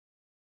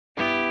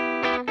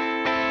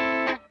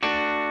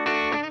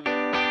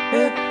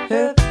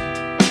hip.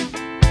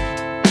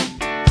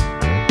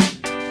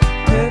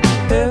 Hip,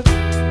 hip.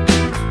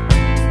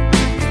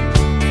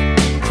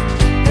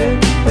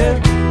 Hip, hip.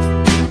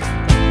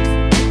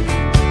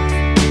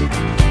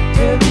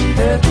 Hip,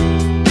 hip.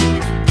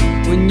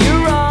 When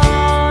you're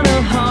on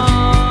a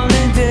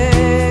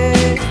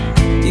holiday,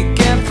 you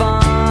can't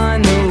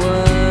find the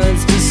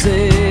words to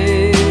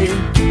say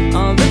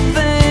all the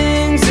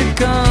things that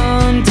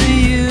come to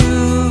you,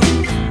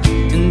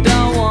 and I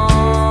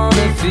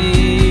wanna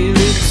feel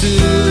it too.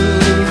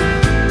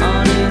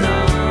 On an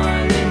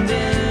island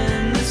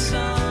in the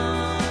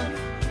sun,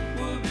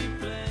 we'll be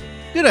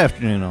playing. Good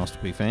afternoon,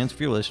 Austin Peay fans.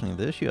 If you're listening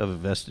to this, you have a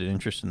vested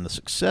interest in the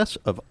success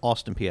of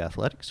Austin Peay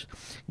athletics.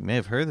 You may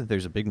have heard that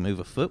there's a big move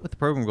afoot with the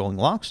program going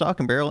lock, stock,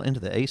 and barrel into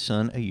the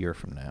ASUN a year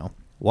from now.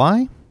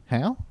 Why?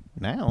 How?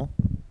 Now?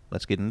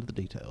 Let's get into the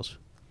details.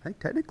 I think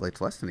technically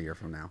it's less than a year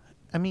from now.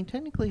 I mean,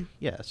 technically,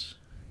 yes.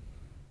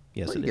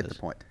 Yes, Well, it you get is. the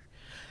point.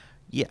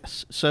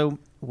 Yes. So,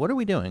 what are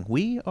we doing?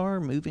 We are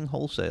moving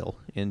wholesale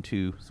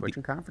into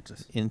Switching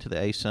conferences. into the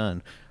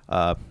ASUN.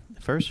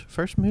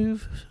 First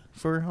move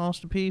for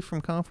Austin Peay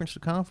from conference to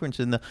conference,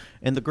 and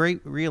the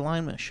great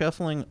realignment,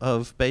 shuffling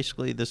of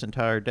basically this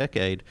entire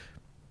decade.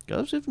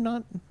 Goes have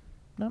not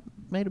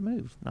made a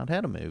move, not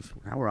had a move.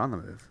 Now we're on the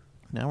move.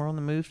 Now we're on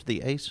the move to the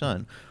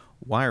ASUN.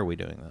 Why are we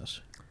doing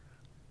this?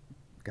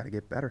 Got to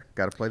get better.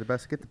 Got to play the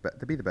best to get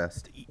to be the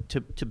best.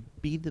 To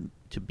be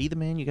the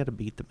man, you got to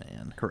beat the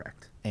man.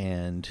 Correct.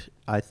 And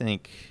I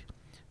think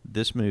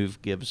this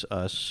move gives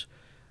us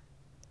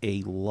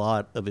a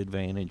lot of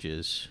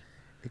advantages.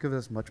 It gives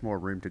us much more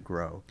room to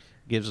grow.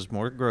 Gives us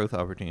more growth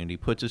opportunity,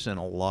 puts us in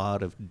a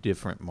lot of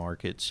different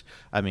markets.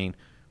 I mean,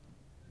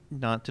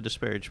 not to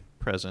disparage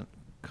present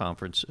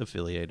conference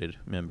affiliated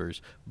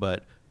members,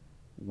 but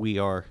we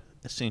are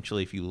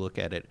essentially, if you look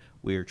at it,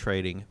 we are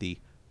trading the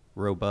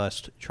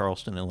robust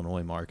Charleston,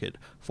 Illinois market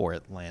for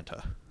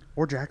Atlanta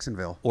Or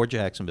Jacksonville. or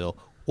Jacksonville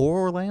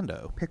or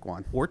Orlando. Pick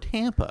one. Or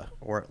Tampa.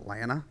 Or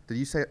Atlanta. Did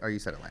you say? Or you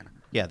said Atlanta?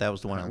 Yeah, that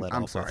was the one I let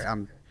I'm off sorry.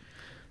 with.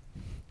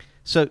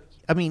 So,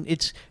 I mean,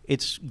 it's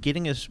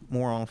getting us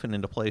more often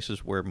into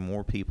places where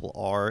more people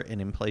are, and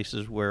in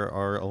places where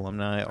our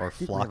alumni are I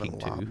think flocking we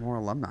have a lot to. more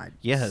alumni.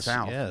 Yes,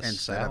 South yes,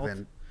 instead South. of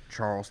in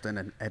Charleston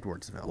and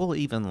Edwardsville. Well,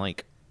 even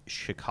like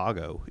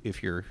Chicago,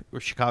 or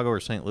Chicago or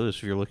St. Louis,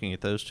 if you're looking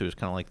at those two as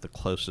kind of like the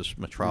closest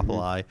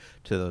metropoli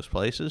to those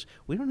places,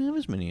 we don't have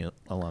as many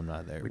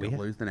alumni there. we don't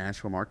lose the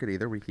Nashville market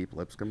either. We keep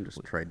Lipscomb,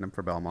 just trading them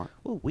for Belmont.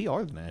 Well, we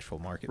are the Nashville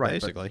market, Right,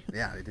 basically. But,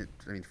 yeah,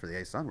 I mean, for the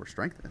ASUN, we're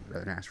strengthening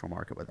the Nashville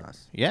market with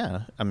us.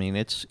 Yeah, I mean,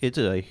 it's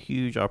a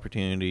huge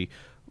opportunity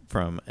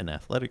from an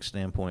athletic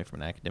standpoint,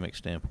 from an academic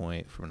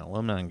standpoint, from an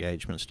alumni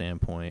engagement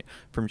standpoint,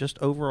 from just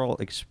overall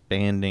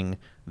expanding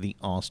the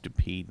Austin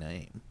Peay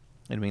name.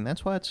 I mean,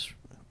 that's why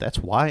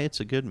it's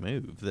a good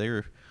move.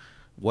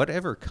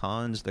 Whatever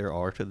cons there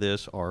are to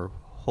this are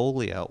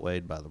wholly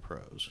outweighed by the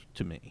pros,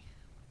 to me.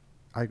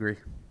 I agree.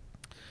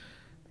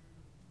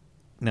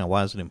 Now,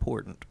 why is it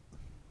important?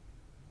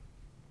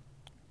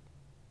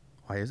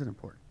 Why is it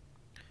important?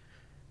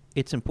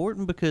 It's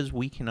important because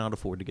we cannot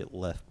afford to get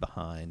left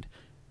behind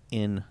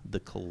in the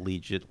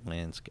collegiate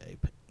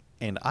landscape.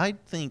 And I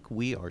think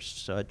we are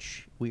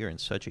in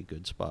such a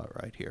good spot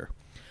right here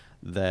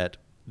that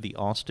the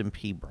Austin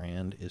Peay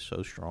brand is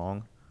so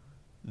strong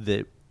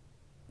that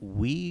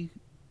we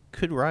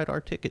could ride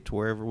our ticket to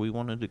wherever we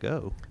wanted to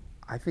go.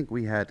 I think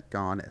we had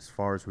gone as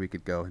far as we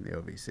could go in the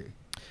OVC.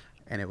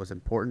 And it was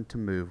important to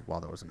move while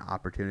there was an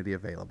opportunity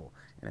available.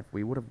 And if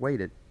we would have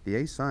waited, the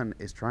ASUN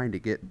is trying to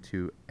get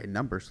to a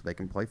number so they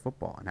can play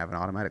football and have an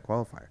automatic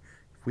qualifier.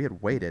 If we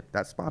had waited,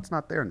 that spot's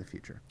not there in the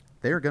future.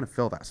 They are going to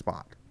fill that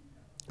spot.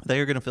 They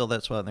are going to fill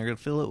that spot, and they're going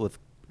to fill it with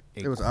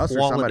It was us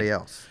or somebody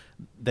else.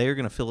 They are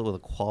going to fill it with a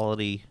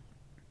quality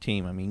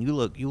team. I mean, you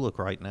look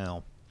right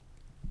now.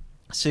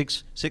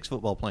 Six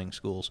football playing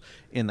schools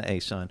in the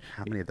ASUN.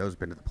 How many of those have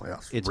been to the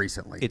playoffs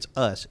recently? It's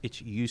us.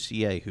 It's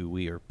UCA, who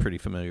we are pretty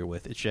familiar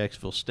with. It's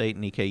Jacksonville State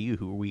and EKU,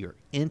 who we are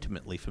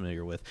intimately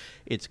familiar with.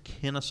 It's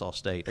Kennesaw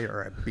State. They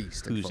are a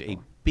beast in who's football. a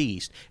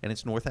beast. And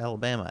it's North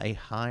Alabama, a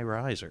high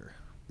riser.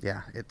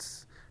 Yeah,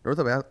 it's North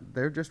Alabama.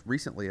 They're just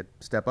recently a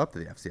step up to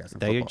the FCS in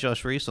They football.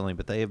 just recently,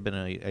 but they have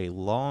been a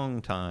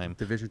long time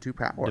Division II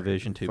power.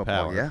 Division II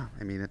football. power. Yeah,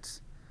 I mean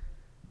it's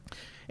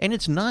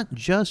not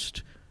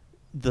just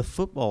the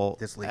football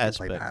This league can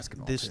play aspect.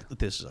 basketball, This too.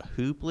 is a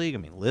hoop league. I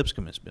mean,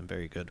 Lipscomb has been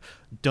very good.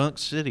 Dunk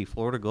City,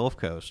 Florida Gulf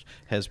Coast,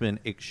 has been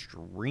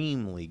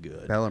extremely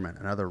good. Bellarmine,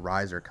 another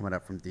riser coming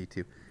up from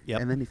D2.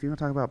 Yep. And then if you want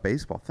to talk about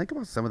baseball, think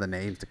about some of the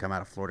names to come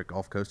out of Florida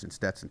Gulf Coast and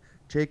Stetson.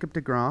 Jacob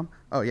deGrom.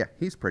 Oh, yeah,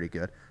 he's pretty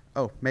good.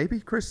 Oh, maybe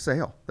Chris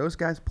Sale. Those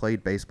guys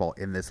played baseball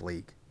in this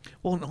league.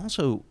 Well, and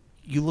also,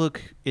 you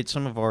look at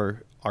some of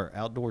our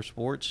outdoor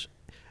sports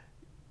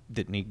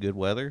that need good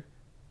weather.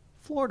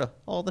 Florida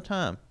all the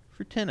time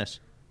for tennis,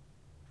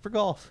 for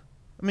golf.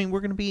 I mean, we're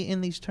going to be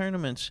in these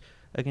tournaments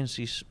against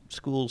these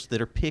schools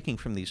that are picking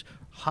from these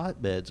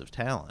hotbeds of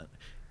talent,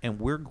 and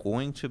we're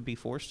going to be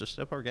forced to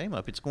step our game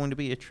up. It's going to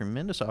be a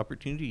tremendous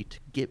opportunity to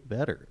get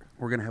better.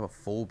 We're going to have a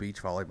full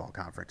beach volleyball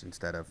conference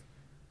instead of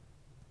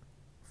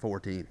 4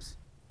 teams.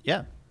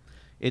 Yeah,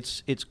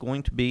 it's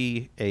going to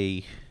be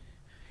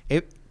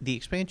the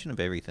expansion of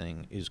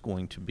everything is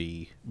going to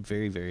be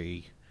very,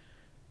 very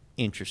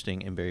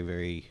interesting and very,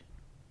 very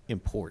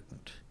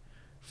important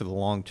for the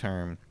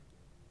long-term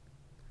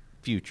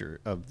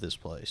future of this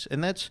place.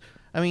 And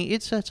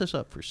it sets us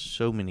up for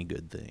so many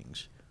good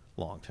things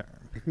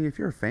long-term. I mean, if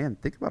you're a fan,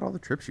 think about all the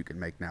trips you can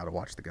make now to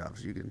watch the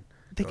Govs. You can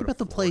think about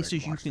the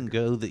places you can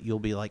go that you'll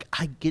be like,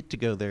 I get to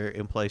go there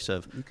in place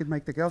of. You could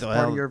make the Govs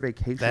part of your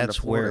vacation. That's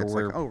to Florida.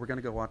 where it's like, we're going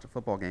to go watch a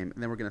football game,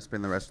 and then we're going to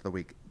spend the rest of the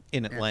week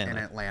in Atlanta. In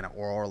Atlanta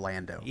or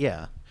Orlando.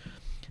 Yeah.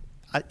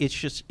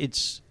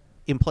 It's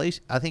in place.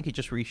 I think it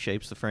just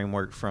reshapes the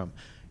framework from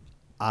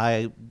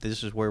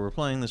this is where we're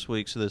playing this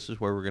week, so this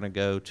is where we're going to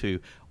go to.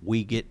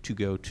 We get to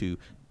go to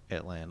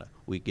Atlanta.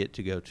 We get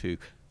to go to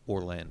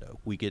Orlando.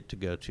 We get to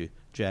go to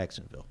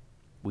Jacksonville.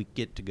 We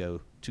get to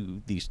go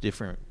to these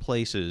different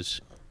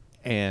places,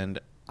 and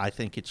I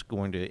think it's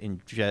going to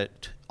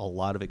inject a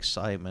lot of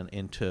excitement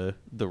into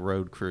the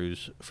road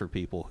cruise for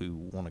people who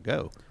want to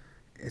go.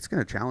 It's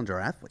going to challenge our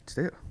athletes,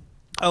 too.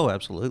 Oh,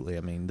 absolutely.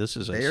 I mean, they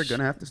are going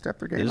to have to step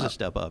their game up. This is a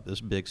step up. This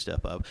is a big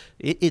step up.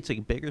 It's a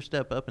bigger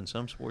step up in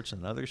some sports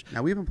than others.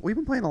 Now, we've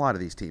been playing a lot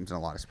of these teams in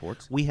a lot of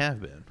sports. We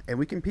have been. And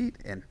we compete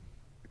in,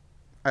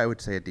 I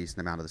would say, a decent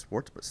amount of the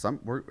sports. But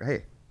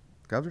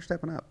Govs are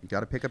stepping up. You got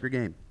to pick up your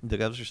game. The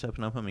Govs are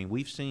stepping up. I mean,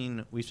 we've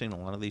seen a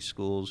lot of these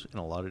schools in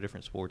a lot of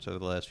different sports over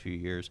the last few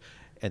years,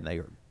 and they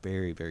are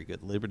very, very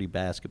good. Liberty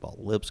basketball,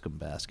 Lipscomb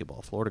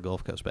basketball, Florida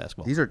Gulf Coast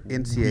basketball. These are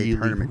NCAA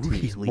tournament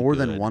teams. Really more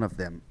good. than one of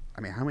them.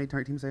 I mean, how many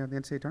teams they had in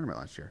the NCAA tournament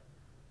last year?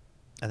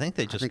 I think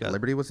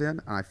Liberty was in,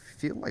 and I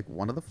feel like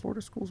one of the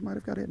Florida schools might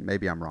have got in.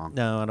 Maybe I'm wrong.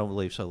 No, I don't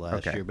believe so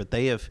last year. But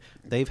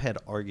they've had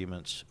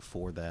arguments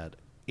for that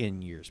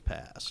in years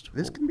past.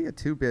 This can be a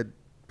 2-bid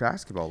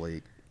basketball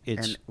league.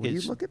 And when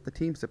you look at the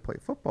teams that play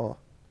football,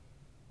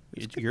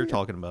 you're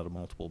talking about a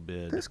multiple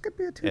bid. This could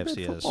be a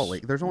 2-bid football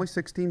league. There's only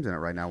 6 teams in it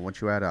right now. Once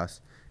you add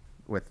us,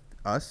 with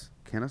us,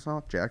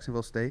 Kennesaw,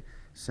 Jacksonville State,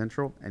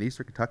 Central, and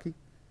Eastern Kentucky,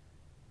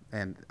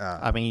 and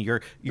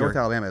North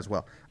Alabama as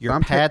well.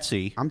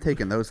 Patsy. I'm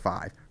taking those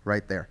 5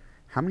 right there.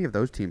 How many of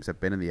those teams have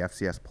been in the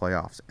FCS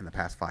playoffs in the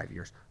past 5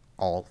 years?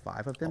 All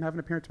 5 of them have an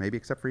appearance, maybe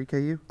except for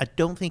EKU. I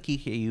don't think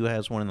EKU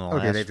has one in the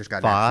last they've just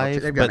got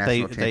 5. They've got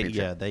national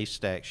championship. They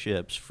stack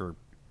ships for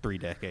 3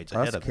 decades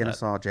Us, ahead of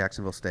Kennesaw,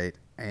 Jacksonville State,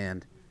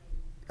 and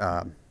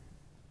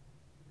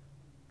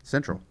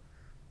Central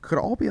could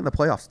all be in the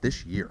playoffs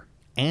this year,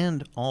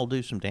 and all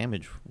do some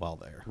damage while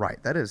there.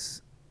 Right. That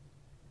is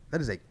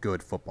a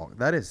good football.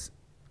 It's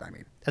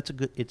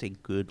a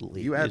good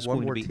league. You add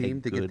one more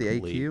team to get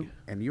the AQ,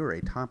 and you're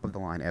a top of the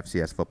line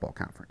FCS football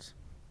conference.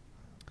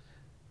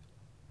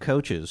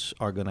 Coaches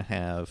are going to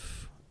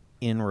have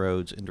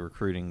inroads into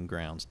recruiting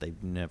grounds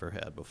they've never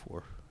had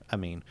before. I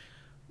mean,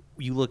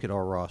 you look at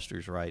our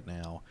rosters right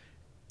now,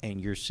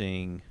 and you're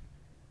seeing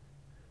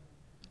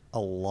a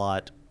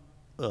lot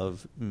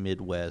of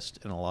Midwest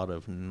and a lot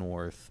of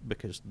North,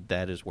 because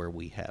that is where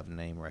we have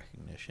name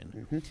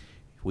recognition. Mm-hmm.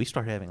 If we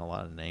start having a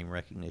lot of name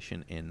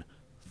recognition in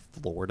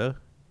Florida,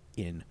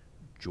 in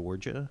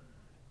Georgia,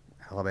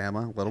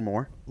 Alabama,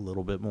 a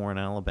little bit more in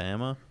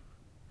Alabama,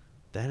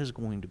 that is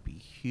going to be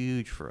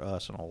huge for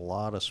us in a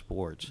lot of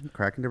sports.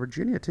 Crack into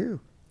Virginia, too.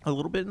 A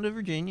little bit into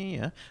Virginia,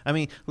 yeah. I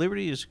mean,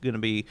 Liberty is going to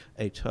be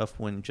a tough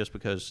one just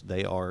because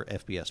they are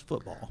FBS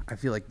football. I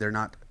feel like they're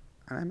not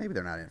 – maybe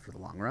they're not in it for the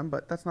long run,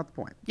 but that's not the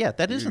point. Yeah,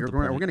 that isn't the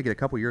point. We're going to get a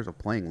couple years of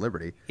playing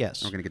Liberty.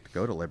 Yes. We're going to get to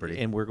go to Liberty.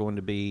 And we're going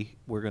to be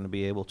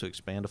able to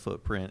expand a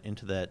footprint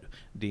into that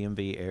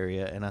DMV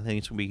area, and I think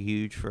it's going to be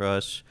huge for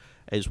us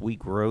as we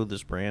grow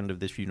this brand of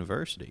this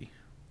university.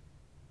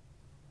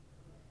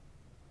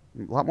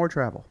 A lot more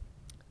travel.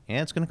 And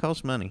it's going to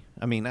cost money.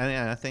 I mean,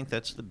 I think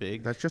that's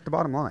just the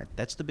bottom line.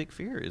 That's the big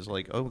fear is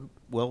like, oh,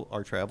 well,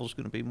 our travel is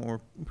going to be more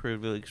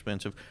pretty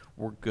expensive.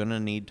 We're going to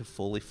need to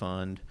fully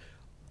fund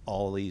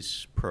all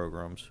these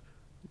programs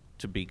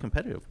to be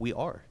competitive. We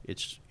are.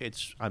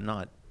 I'm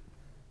not.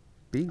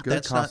 Being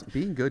good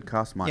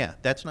costs money. Yeah,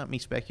 that's not me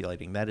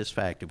speculating. That is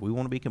fact. If we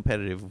want to be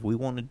competitive, if we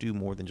want to do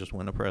more than just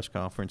win a press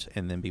conference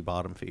and then be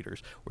bottom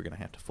feeders, we're going to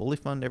have to fully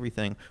fund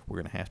everything. We're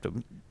going to have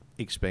to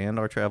expand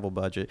our travel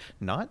budget.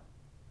 Not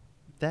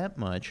that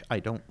much, I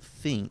don't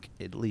think,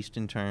 at least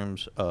in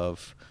terms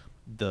of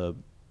the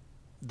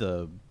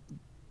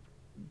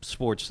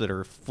sports that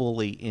are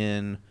fully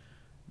in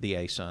the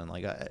ASUN.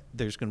 Like,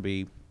 there's going to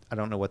be, I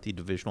don't know what the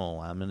divisional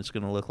alignment is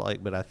going to look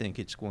like, but I think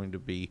it's going to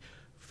be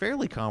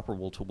fairly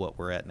comparable to what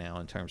we're at now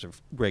in terms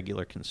of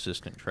regular,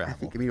 consistent travel. I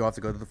think you'll have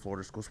to go to the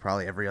Florida schools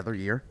probably every other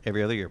year.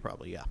 Every other year,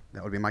 probably, yeah.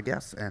 That would be my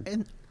guess.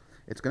 And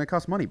it's going to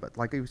cost money, but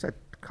like you said,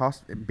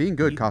 being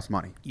good costs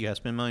money. You got to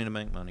spend money to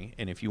make money.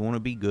 And if you want to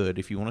be good,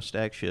 if you want to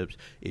stack ships,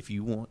 if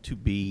you want to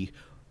be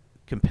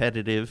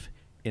competitive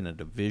in a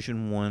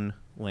Division I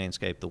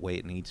landscape the way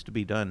it needs to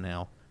be done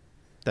now,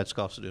 that's the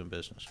cost of doing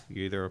business.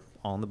 You're either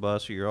on the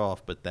bus or you're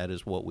off, but that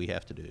is what we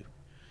have to do.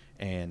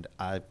 And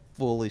I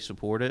fully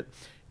support it.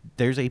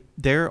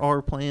 There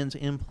are plans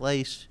in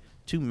place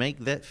to make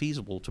that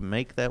feasible, to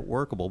make that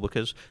workable,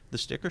 because the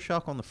sticker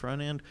shock on the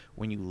front end,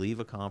 when you leave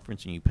a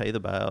conference and you pay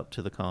the buyout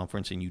to the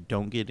conference and you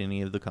don't get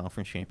any of the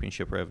conference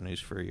championship revenues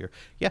for a year,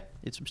 yeah,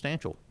 it's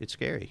substantial. It's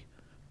scary.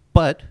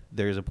 But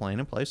there's a plan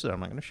in place that I'm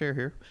not going to share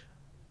here.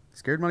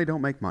 Scared money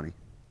don't make money.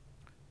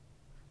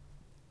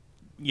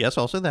 Yes,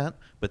 also that.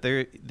 But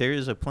there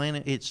is a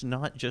plan. It's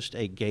not just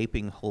a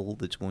gaping hole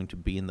that's going to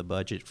be in the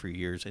budget for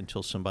years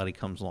until somebody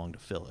comes along to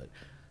fill it.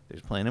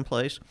 There's a plan in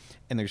place,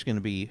 and there's going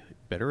to be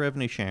better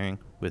revenue sharing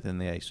within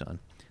the ASUN.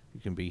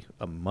 There can be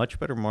a much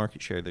better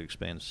market share that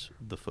expands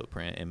the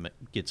footprint and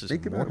gets us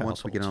Think more about it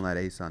households. once we get on that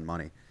ASUN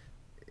money.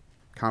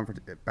 Conference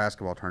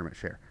basketball tournament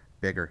share,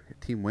 bigger.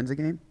 Team wins a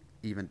game,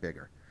 even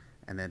bigger.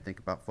 And then think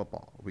about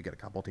football. We get a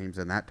couple teams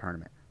in that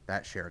tournament.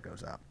 That share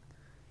goes up.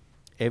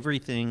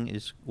 Everything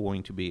is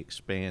going to be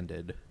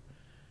expanded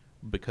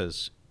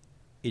because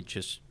it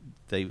just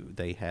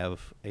they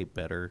have a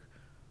better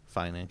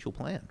financial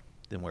plan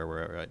than where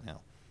we're at right now.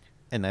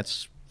 And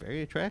that's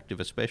very attractive,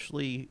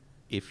 especially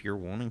if you're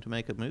wanting to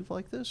make a move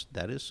like this.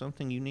 That is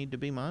something you need to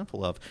be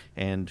mindful of.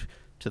 And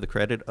to the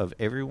credit of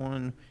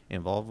everyone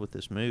involved with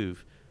this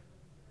move,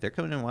 they're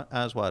coming in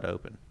eyes wide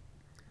open.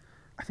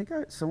 I think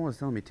someone was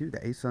telling me, too,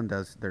 that ASUN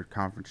does their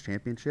conference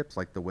championships,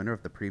 like the winner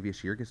of the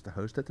previous year gets to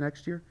host it the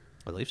next year.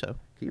 I believe so. Can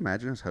you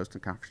imagine us hosting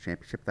a conference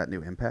championship at that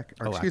new Impact?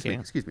 Or, Oh, I can.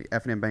 Excuse me,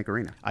 F&M Bank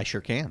Arena. I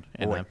sure can.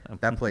 And Boy,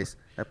 that place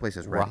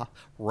is ready.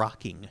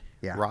 Rocking.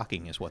 Yeah.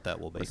 Rocking is what that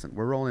will be. Listen,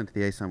 we're rolling into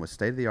the ASUN with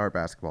state-of-the-art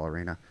basketball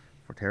arena,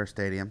 Forterra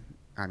Stadium.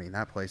 I mean,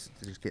 that place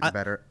is just getting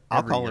better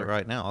I'll call year. it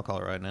right now. I'll call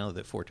it right now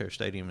that Forterra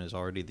Stadium is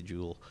already the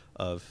jewel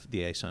of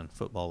the ASUN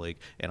Football League,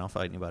 and I'll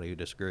fight anybody who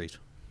disagrees.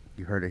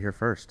 You heard it here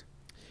first.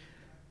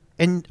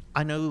 And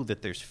I know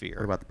that there's fear.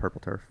 What about the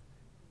purple turf?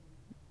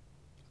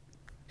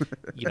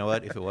 You know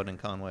what? If it wasn't in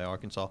Conway,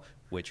 Arkansas,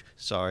 which,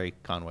 sorry,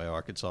 Conway,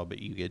 Arkansas, but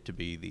you get to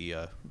be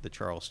the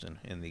Charleston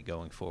in the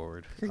going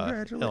forward.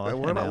 Congratulations.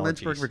 What about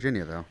Lynchburg,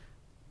 Virginia, though?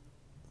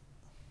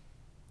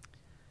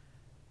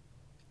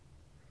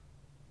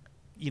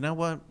 You know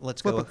what?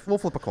 Let's go. We'll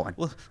flip a coin.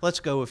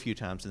 Let's go a few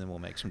times, and then we'll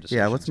make some decisions.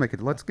 Yeah,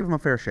 let's give them a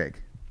fair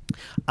shake.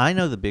 I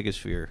know the biggest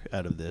fear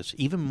out of this,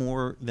 even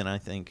more than I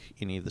think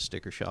any of the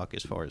sticker shock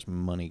as far as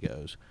money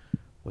goes.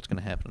 What's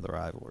going to happen to the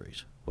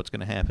rivalries? What's going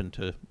to happen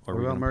to? What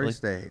about Murray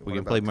State? We're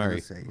going to play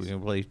Murray. We're going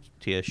to play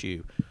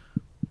TSU.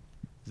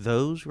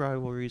 Those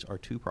rivalries are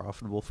too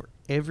profitable for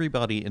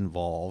everybody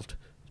involved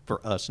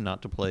for us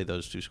not to play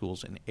those two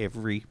schools in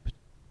every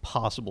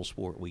possible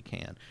sport we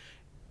can.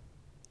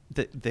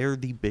 They're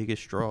the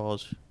biggest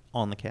draws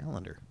on the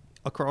calendar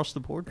across the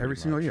board. Every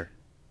single year.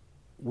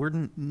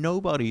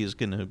 Nobody is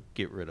going to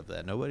get rid of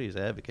that. Nobody is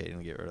advocating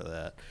to get rid of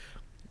that.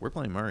 We're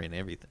playing Murray in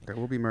everything. There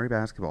will be Murray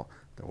basketball.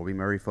 There will be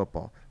Murray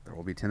football. There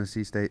will be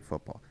Tennessee State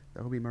football.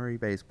 There will be Murray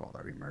baseball.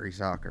 There will be Murray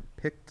soccer.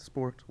 Pick the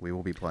sport. We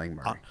will be playing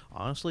Murray.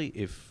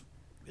 Honestly,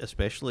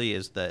 especially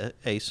as the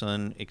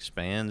ASUN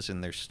expands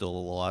and there's still a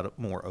lot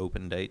more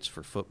open dates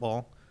for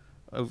football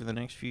over the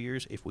next few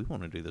years, if we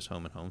want to do this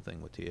home and home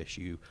thing with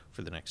TSU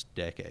for the next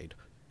decade,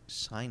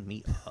 sign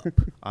me up.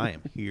 I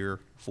am here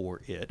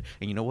for it.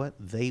 And you know what?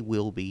 They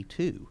will be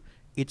too.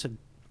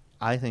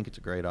 I think it's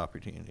a great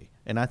opportunity.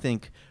 And I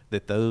think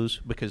that those,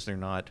 because they're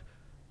not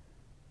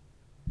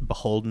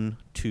beholden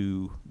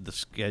to the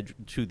schedule,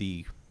 to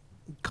the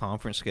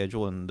conference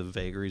schedule and the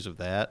vagaries of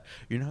that,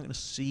 you're not going to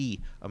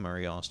see a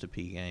Murray Austin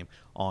Peay game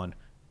on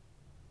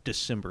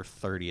December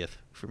 30th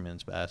for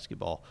men's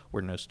basketball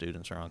where no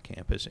students are on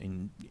campus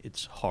and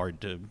it's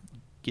hard to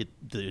get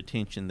the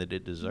attention that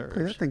it deserves.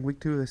 Play that thing week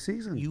 2 of the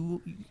season.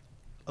 You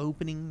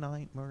opening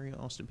night Murray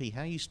Austin Peay.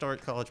 How you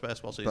start college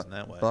basketball season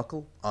that way?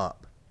 Buckle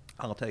up.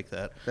 I'll take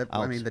that.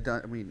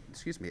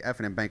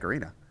 F&M Bank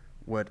Arena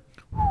would.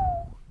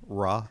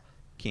 Raw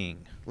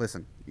King.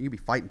 Listen, you'd be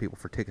fighting people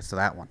for tickets to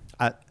that one.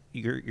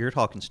 You're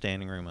talking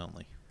standing room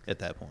only at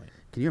that point.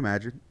 Can you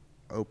imagine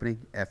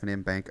opening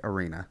F&M Bank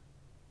Arena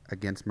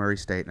against Murray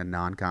State in a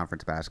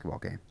non-conference basketball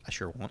game? I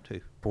sure want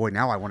to. Boy,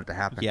 now I want it to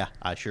happen. Yeah,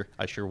 I sure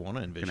want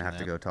to envision. Gonna have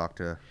that. to go talk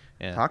to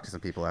some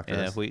people after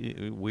yeah, this.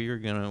 we're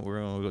gonna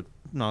go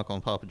knock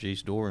on Papa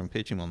G's door and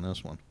pitch him on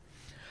this one.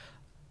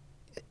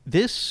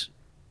 This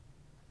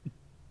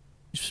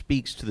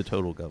speaks to the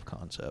total gov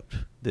concept.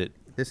 That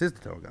this is the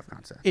total gov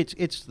concept.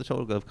 It's the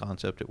total gov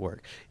concept at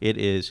work. It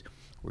is.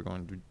 We're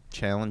going to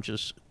challenge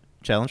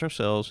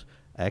ourselves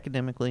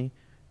academically,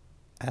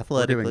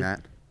 athletically. We're doing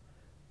that.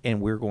 And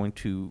we're going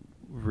to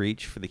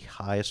reach for the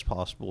highest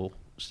possible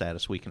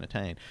status we can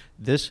attain.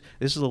 This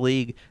is a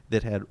league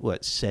that had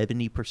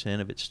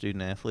 70% of its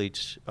student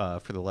athletes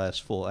for the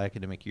last full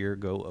academic year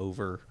go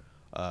over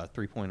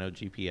 3.0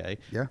 GPA.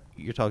 Yeah,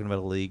 you're talking about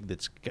a league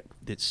that's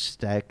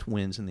stacked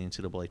wins in the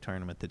NCAA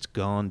tournament, that's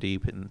gone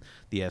deep in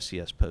the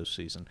FCS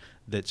postseason,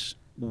 that's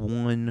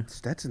won.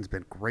 Stetson's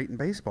been great in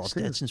baseball too.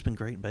 Stetson's been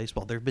great in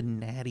baseball. There have been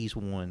natties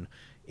won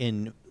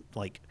in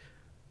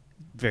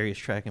various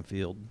track and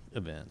field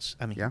events.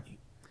 I mean, yeah.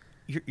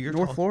 You're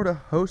North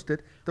Florida hosted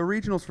the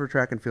regionals for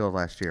track and field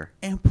last year.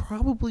 And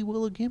probably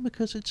will again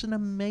because it's an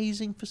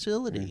amazing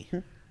facility.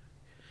 Mm-hmm.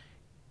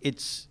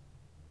 It's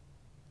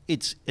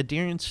it's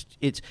adherence.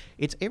 It's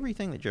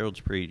everything that Gerald's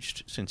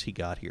preached since he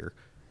got here,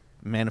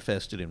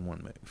 manifested in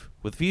one move.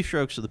 With a few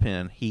strokes of the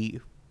pen, he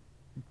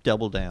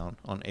doubled down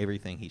on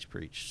everything he's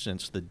preached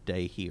since the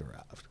day he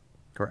arrived.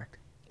 Correct.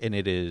 And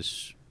it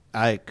is.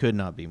 I could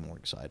not be more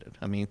excited.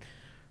 I mean,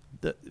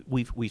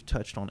 we've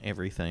touched on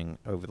everything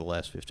over the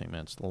last 15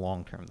 minutes: the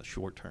long term, the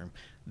short term,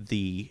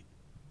 the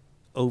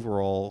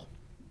overall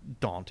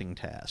daunting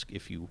task.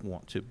 If you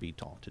want to be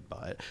daunted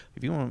by it,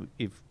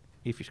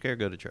 if you're scared,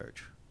 go to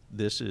church.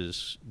 This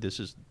is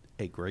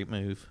a great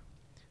move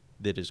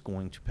that is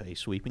going to pay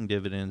sweeping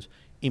dividends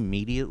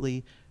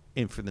immediately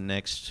and for the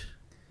next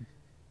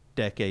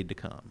decade to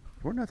come.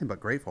 We're nothing but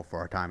grateful for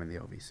our time in the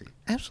OVC.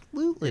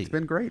 Absolutely. It's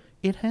been great.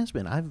 It has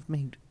been. I've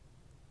made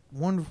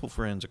wonderful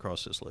friends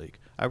across this league.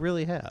 I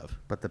really have.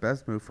 But the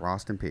best move for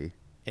Austin Peay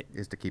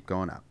is to keep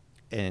going up.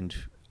 And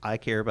I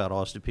care about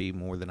Austin Peay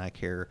more than I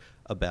care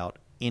about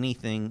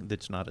anything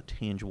that's not a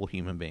tangible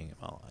human being in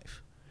my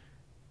life.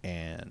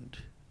 And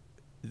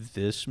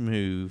this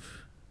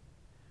move,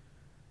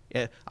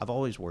 yeah, I've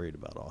always worried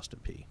about Austin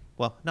Peay.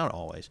 Well, not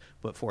always,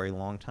 but for a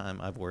long time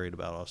I've worried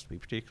about Austin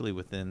Peay, particularly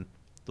within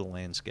the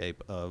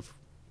landscape of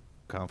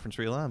conference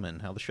realignment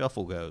and how the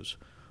shuffle goes,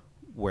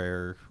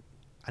 where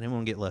I didn't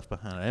want to get left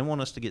behind. I didn't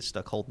want us to get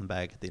stuck holding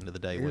back at the end of the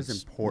day. It is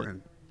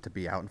important to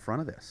be out in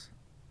front of this.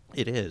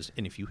 It is.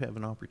 And if you have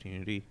an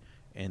opportunity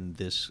in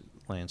this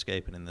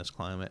landscape and in this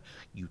climate,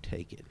 you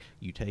take it.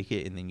 You take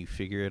it, and then you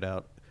figure it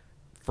out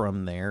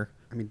from there.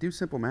 I mean, do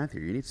simple math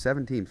here. You need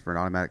 7 teams for an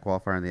automatic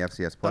qualifier in the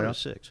FCS Thought it playoffs. was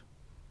 6.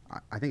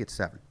 I think it's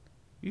 7.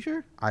 You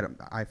sure?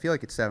 I feel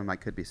like it's 7. I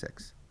could be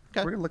 6.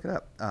 Okay. We're gonna look it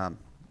up.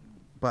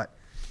 But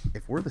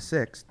if we're the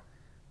 6th,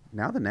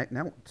 now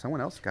someone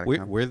else got to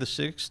come. We're the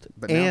 6th,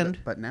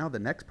 but now the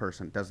next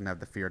person doesn't have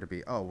the fear to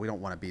be. Oh, we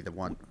don't want to be the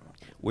one.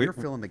 We're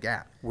filling the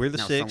gap. We're the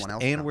Now 6th, someone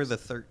else and comes. we're the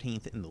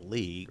 13th in the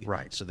league.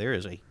 Right. So there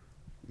is a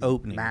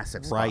opening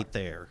Massive right spot.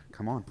 there.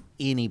 Come on.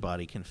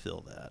 Anybody can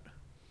fill that.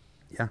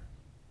 Yeah.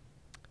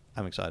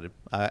 I'm excited.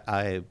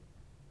 I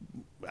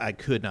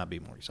could not be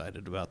more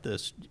excited about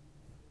this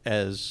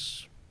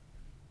as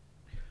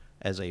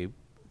a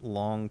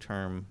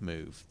long-term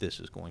move. This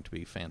is going to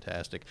be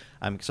fantastic.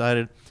 I'm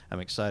excited. I'm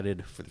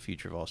excited for the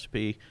future of Austin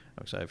Peay.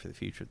 I'm excited for the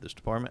future of this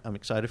department. I'm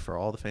excited for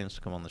all the fans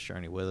to come on this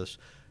journey with us.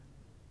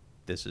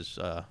 This is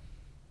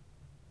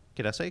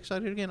can I say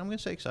excited again? I'm going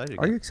to say excited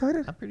again. Are you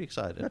excited? I'm pretty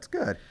excited. That's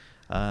good.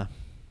 All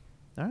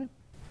right.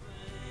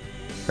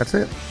 That's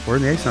it. We're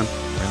in the ASUN.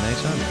 We're in the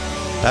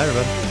ASUN. Bye,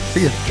 everybody.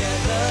 See ya.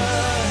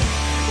 Together